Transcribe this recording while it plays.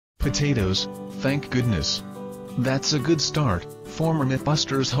Potatoes, thank goodness. That's a good start, former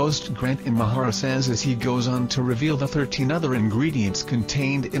Mythbusters host Grant Imahara says as he goes on to reveal the 13 other ingredients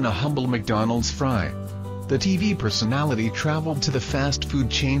contained in a humble McDonald's fry. The TV personality traveled to the fast food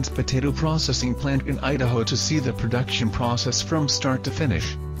chain's potato processing plant in Idaho to see the production process from start to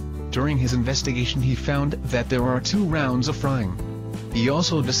finish. During his investigation he found that there are 2 rounds of frying. He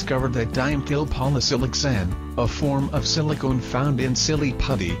also discovered that dimethylpolysiloxane, a form of silicone found in Silly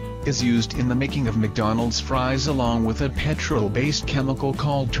Putty, is used in the making of McDonald's fries along with a petrol-based chemical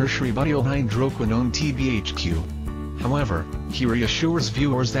called tertiary butylhydroquinone TBHQ. However, he reassures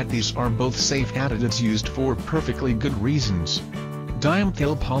viewers that these are both safe additives used for perfectly good reasons.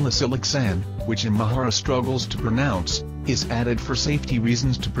 Dimethylpolysiloxane, which Imahara struggles to pronounce, is added for safety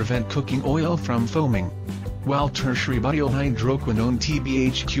reasons to prevent cooking oil from foaming, while tertiary butylhydroquinone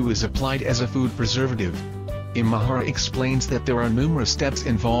TBHQ is applied as a food preservative. Imahara explains that there are numerous steps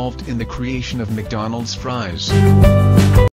involved in the creation of McDonald's fries.